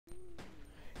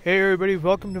Hey everybody,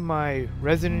 welcome to my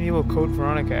Resident Evil Code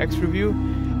Veronica X review.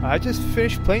 I just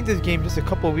finished playing this game just a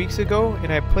couple weeks ago,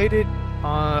 and I played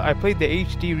the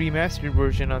HD remastered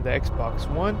version on the Xbox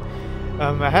One.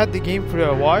 I had the game for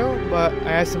a while, but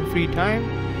I had some free time,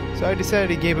 so I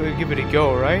decided to give it a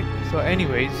go, right? So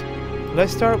anyways,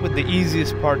 let's start with the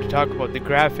easiest part to talk about, the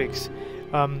graphics.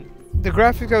 The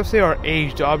graphics, I would say, are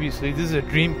aged, obviously. This is a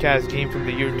Dreamcast game from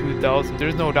the year 2000,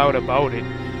 there's no doubt about it.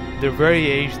 They're very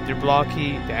aged, they're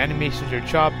blocky, the animations are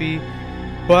choppy,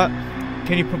 but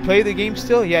can you play the game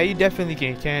still? Yeah, you definitely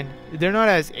can. They're not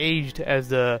as aged as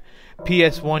the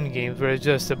PS1 games where it's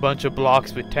just a bunch of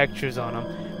blocks with textures on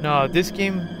them. No, this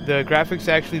game, the graphics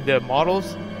actually, the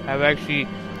models have actually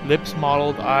lips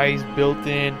modeled, eyes built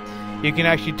in. You can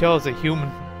actually tell it's a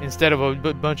human instead of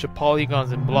a bunch of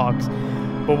polygons and blocks.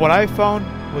 But what I found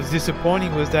was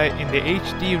disappointing was that in the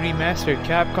HD remaster,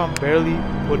 Capcom barely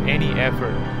put any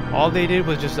effort. All they did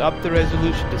was just up the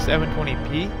resolution to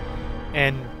 720p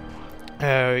and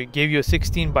gave you a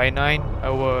 16:9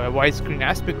 widescreen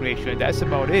aspect ratio, and that's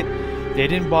about it. They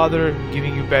didn't bother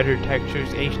giving you better textures,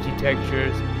 HD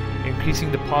textures,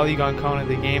 increasing the polygon count of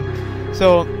the game.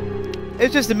 So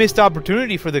it's just a missed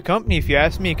opportunity for the company, if you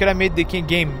ask me. It could have made the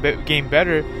game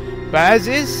better. But as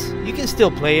is, you can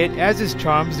still play it. As is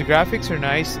charms, the graphics are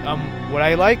nice. What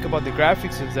I like about the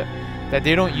graphics is that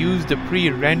they don't use the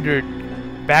pre-rendered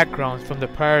backgrounds from the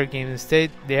prior games.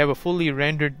 Instead, they have a fully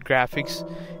rendered graphics.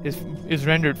 is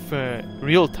rendered for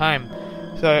real time.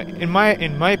 So in my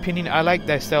opinion, I like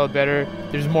that style better.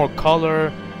 There's more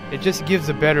color. It just gives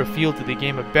a better feel to the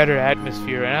game, a better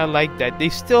atmosphere, and I like that. They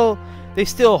still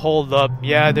hold up.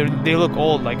 Yeah, they look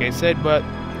old, like I said, but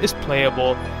it's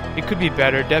playable. It could be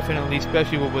better, definitely,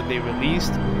 especially with what they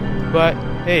released. But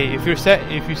hey, if you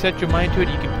set your mind to it,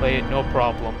 you can play it, no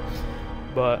problem.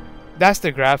 But that's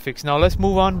the graphics. Now let's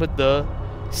move on with the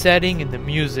setting and the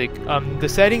music. The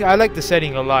setting, I like the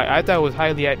setting a lot. I thought it was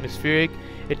highly atmospheric.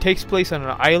 It takes place on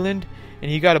an island,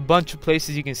 and you got a bunch of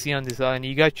places you can see on this island.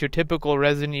 You got your typical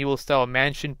Resident Evil style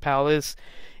mansion palace.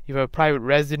 You have a private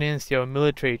residence. You have a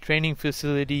military training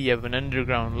facility. You have an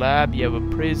underground lab. You have a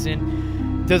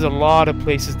prison. There's a lot of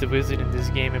places to visit in this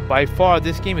game, and by far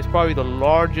this game is probably the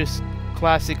largest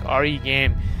classic RE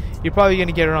game. You're probably going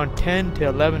to get around 10 to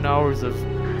 11 hours of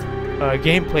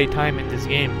gameplay time in this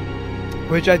game,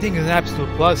 which I think is an absolute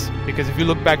plus, because if you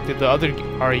look back to the other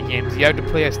RE games, you have to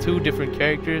play as two different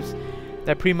characters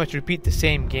that pretty much repeat the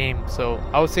same game. So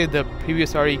I would say the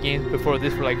previous RE games before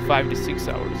this were like 5 to 6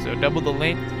 hours, so double the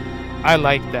length. I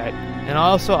like that. And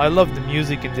also I love the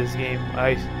music in this game.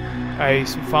 I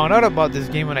found out about this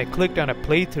game when I clicked on a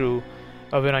playthrough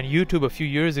of it on YouTube a few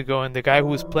years ago, and the guy who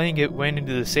was playing it went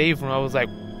into the save room. I was like,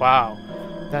 wow,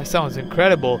 that sounds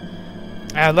incredible.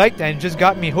 And I liked that, and it just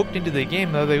got me hooked into the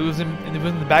game. It was in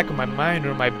the back of my mind,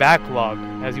 or my backlog,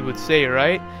 as you would say,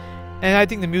 right? And I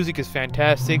think the music is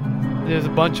fantastic. There's a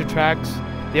bunch of tracks.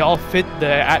 They all fit the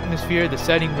atmosphere, the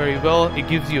setting very well. It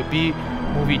gives you a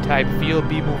B-movie type feel,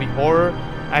 B-movie horror.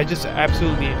 I just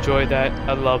absolutely enjoy that.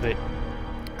 I love it.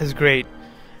 It's great.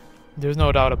 There's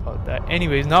no doubt about that.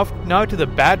 Anyways, now to the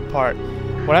bad part.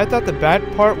 What I thought the bad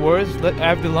part was, I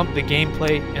have to lump the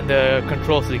gameplay and the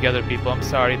controls together, people. I'm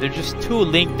sorry, they're just too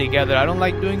linked together. I don't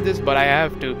like doing this, but I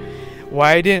have to. What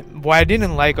I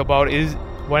didn't like about is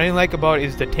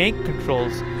the tank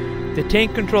controls. The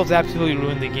tank controls absolutely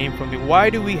ruined the game for me.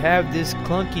 Why do we have this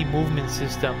clunky movement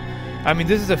system? I mean,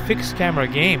 this is a fixed camera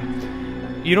game.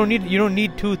 You don't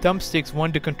need two thumbsticks,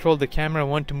 one to control the camera,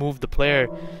 one to move the player.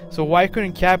 So why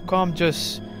couldn't Capcom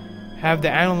just have the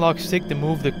analog stick to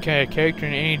move the character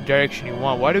in any direction you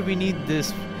want? Why do we need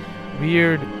this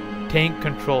weird tank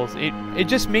controls? It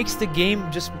just makes the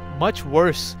game just much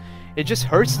worse. It just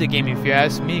hurts the game, if you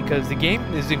ask me, because the game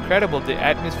is incredible. The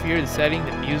atmosphere, the setting,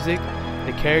 the music,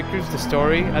 the characters, the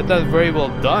story, I thought it was very well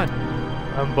done.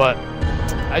 But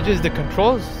the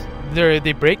controls,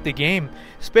 they break the game.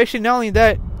 Especially, not only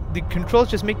that, the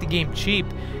controls just make the game cheap.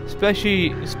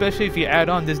 Especially if you add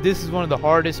on this is one of the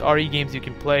hardest RE games you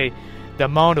can play. The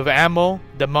amount of ammo,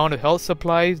 the amount of health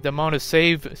supplies, the amount of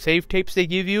save tapes they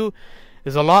give you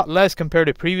is a lot less compared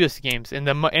to previous games. And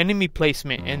the enemy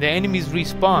placement and the enemies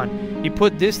respawn. You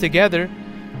put this together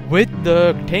with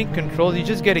the tank controls, you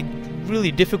just get a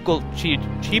really difficult,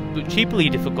 cheaply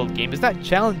difficult game. It's not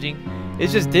challenging,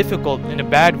 it's just difficult in a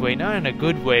bad way, not in a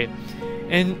good way.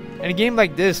 And in a game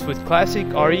like this, with classic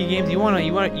RE games, you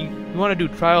wanna do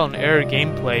trial and error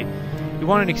gameplay. You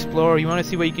want to explore. You want to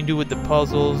see what you can do with the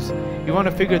puzzles. You want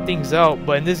to figure things out.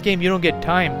 But in this game, you don't get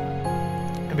time,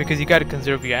 because you got to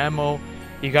conserve your ammo.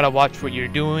 You got to watch what you're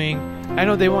doing. I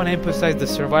know they want to emphasize the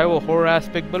survival horror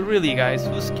aspect, but really, guys,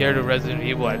 who's scared of Resident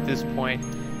Evil at this point?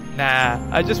 Nah,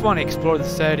 I just want to explore the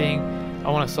setting. I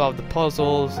want to solve the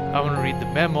puzzles. I want to read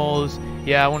the memos.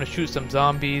 Yeah, I want to shoot some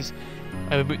zombies.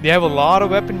 They have a lot of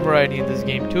weapon variety in this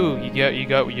game too. You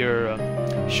got your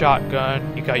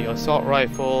shotgun, you got your assault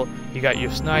rifle, you got your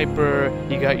sniper,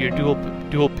 you got your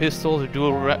dual pistols or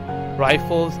dual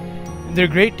rifles. And they're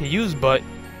great to use, but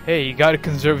hey, you gotta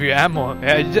conserve your ammo.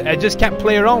 I just can't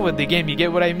play around with the game. You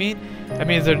get what I mean? I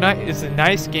mean, it's a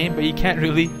nice game, but you can't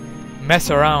really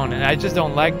mess around, and I just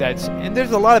don't like that. And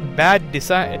there's a lot of bad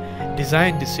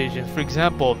design decisions. For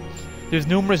example, there's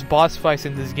numerous boss fights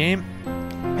in this game,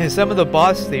 and some of the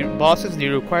bosses they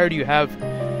require you have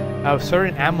a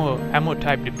certain ammo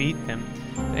type to beat them.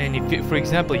 And if, for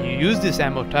example, you use this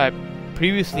ammo type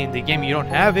previously in the game, you don't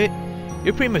have it,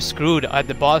 you're pretty much screwed at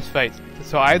the boss fights.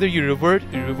 So either you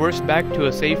reverse back to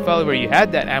a save file where you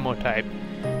had that ammo type,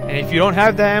 and if you don't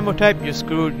have that ammo type, you're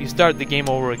screwed. You start the game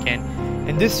over again,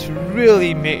 and this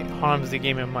really harms the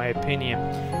game in my opinion.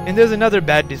 And there's another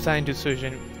bad design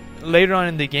decision later on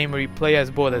in the game where you play as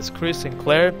both as Chris and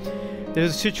Claire.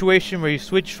 There's a situation where you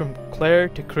switch from Claire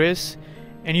to Chris,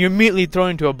 and you're immediately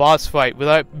thrown into a boss fight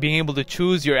without being able to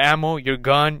choose your ammo, your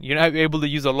gun. You're not able to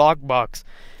use a lockbox.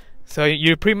 So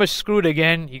you're pretty much screwed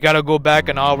again. You gotta go back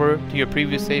an hour to your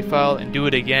previous save file and do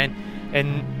it again,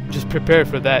 and just prepare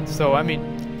for that. So I mean,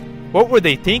 what were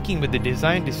they thinking with the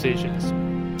design decisions?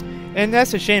 And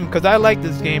that's a shame, because I like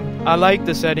this game. I like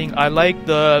the setting. I like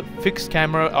the fixed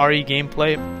camera RE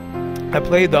gameplay. I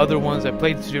played the other ones. I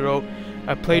played 0.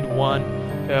 I played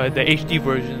 1. The HD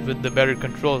versions with the better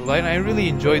controls. And I really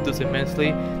enjoyed this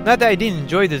immensely. Not that I didn't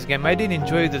enjoy this game. I did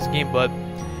enjoy this game, but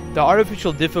the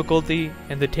artificial difficulty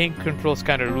and the tank controls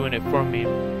kind of ruined it for me.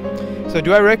 So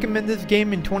do I recommend this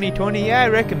game in 2020? Yeah, I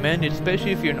recommend it,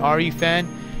 especially if you're an RE fan.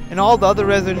 And all the other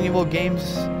Resident Evil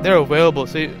games, they're available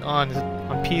on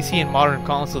PC and modern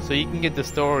consoles, so you can get the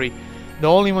story. The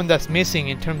only one that's missing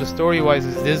in terms of story-wise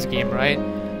is this game, right?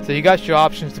 So you got your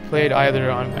options to play it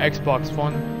either on Xbox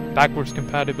One, backwards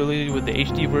compatibility with the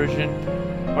HD version,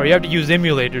 or you have to use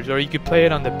emulators, or you could play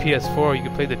it on the PS4, or you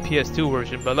could play the PS2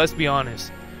 version. But let's be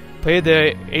honest, play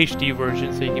the HD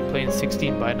version so you can play in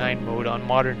 16:9 mode on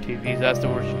modern TVs. That's the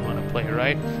version you want to play,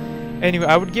 right? Anyway,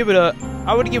 I would give it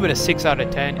a 6 out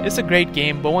of 10. It's a great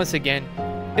game, but once again,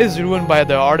 it's ruined by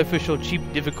the artificial cheap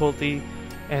difficulty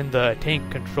and the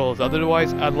tank controls.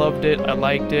 Otherwise, I loved it. I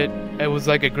liked it. It was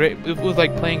like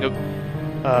playing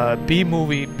a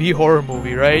B horror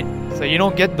movie, right? So you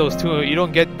don't get those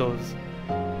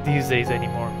these days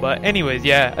anymore. But anyways,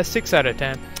 yeah, a 6 out of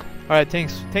 10. All right,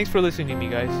 thanks for listening to me,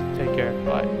 guys. Take care.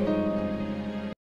 Bye.